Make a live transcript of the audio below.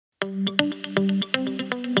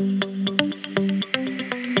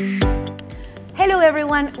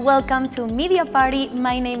everyone, welcome to Media Party.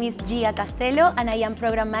 My name is Gia Castelo and I am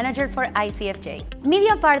Program Manager for ICFJ.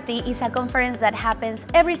 Media Party is a conference that happens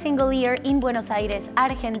every single year in Buenos Aires,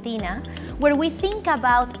 Argentina, where we think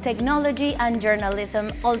about technology and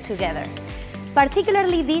journalism all together.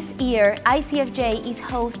 Particularly this year, ICFJ is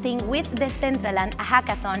hosting with Decentraland a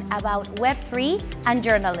hackathon about Web3 and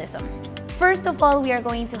journalism. First of all, we are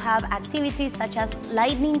going to have activities such as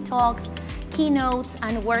lightning talks, keynotes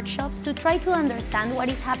and workshops to try to understand what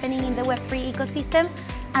is happening in the Web3 ecosystem.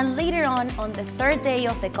 And later on the third day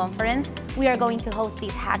of the conference, we are going to host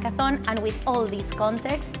this hackathon and with all these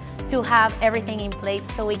contexts to have everything in place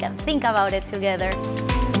so we can think about it together.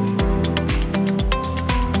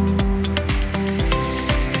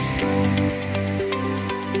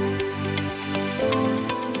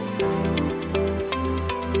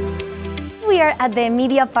 We are at the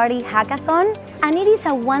Media Party Hackathon, and it is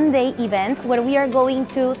a one-day event where we are going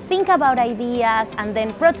to think about ideas and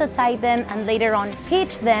then prototype them and later on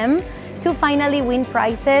pitch them to finally win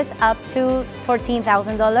prizes up to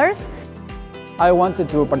 $14,000. I wanted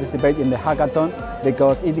to participate in the hackathon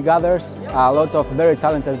because it gathers a lot of very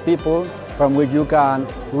talented people from which you can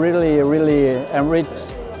really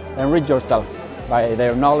enrich yourself by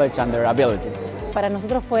their knowledge and their abilities. Para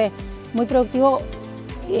nosotros fue muy productivo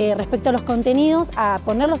respecto a los contenidos, a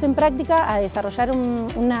ponerlos en práctica, a desarrollar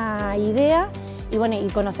una idea y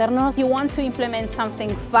conocernos. If you want to implement something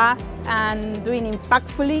fast and doing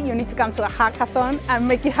impactfully, you need to come to a hackathon and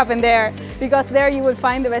make it happen there, because there you will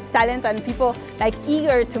find the best talent and people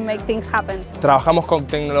eager to make things happen. Trabajamos con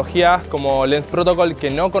tecnologías como Lens Protocol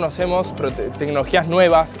que no conocemos, pero tecnologías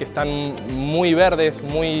nuevas que están muy verdes,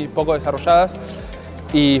 muy poco desarrolladas,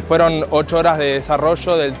 y fueron 8 horas de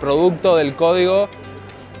desarrollo del producto, del código,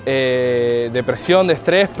 de presión, de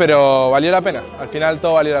estrés, pero valió la pena. Al final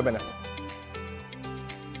todo valió la pena.